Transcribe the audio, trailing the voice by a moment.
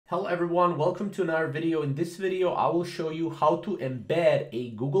Hello everyone, welcome to another video. In this video, I will show you how to embed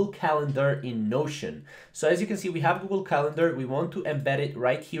a Google Calendar in Notion. So as you can see, we have Google Calendar. We want to embed it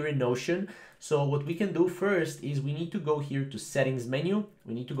right here in Notion. So what we can do first is we need to go here to Settings menu.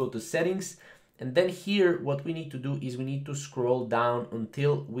 We need to go to Settings. And then here, what we need to do is we need to scroll down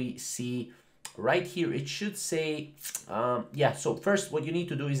until we see right here. It should say, so first what you need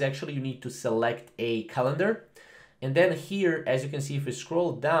to do is actually you need to select a calendar. And then here, as you can see, if we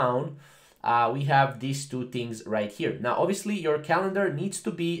scroll down, we have these two things right here. Now, obviously, your calendar needs to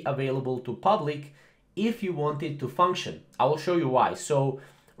be available to public if you want it to function. I will show you why. So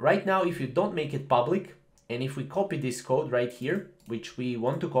right now, if you don't make it public, and if we copy this code right here, which we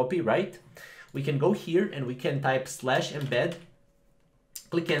want to copy, right? We can go here and we can type /embed,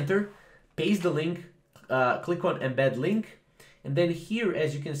 click enter, paste the link, click on embed link. And then here,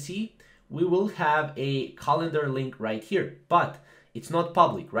 as you can see, we will have a calendar link right here, but it's not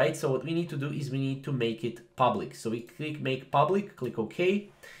public, right? So what we need to do is we need to make it public. So we click make public, click OK.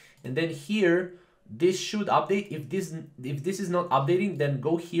 And then here, this should update. If this is not updating, then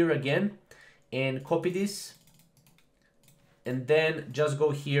go here again and copy this. And then just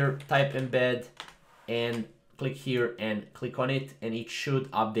go here, type embed and click here and click on it. And it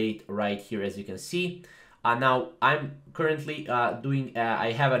should update right here, as you can see. Now I'm currently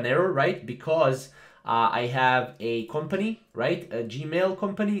I have an error, right? Because I have a company, right? A Gmail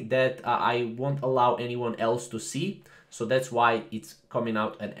company that I won't allow anyone else to see. So that's why it's coming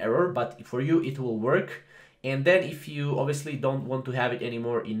out an error, but for you, it will work. And then if you obviously don't want to have it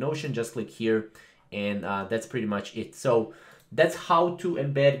anymore in Notion, just click here and that's pretty much it. So that's how to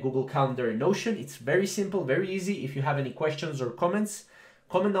embed Google Calendar in Notion. It's very simple, very easy. If you have any questions or comments,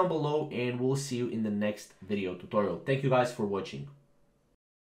 comment down below and we'll see you in the next video tutorial. Thank you guys for watching.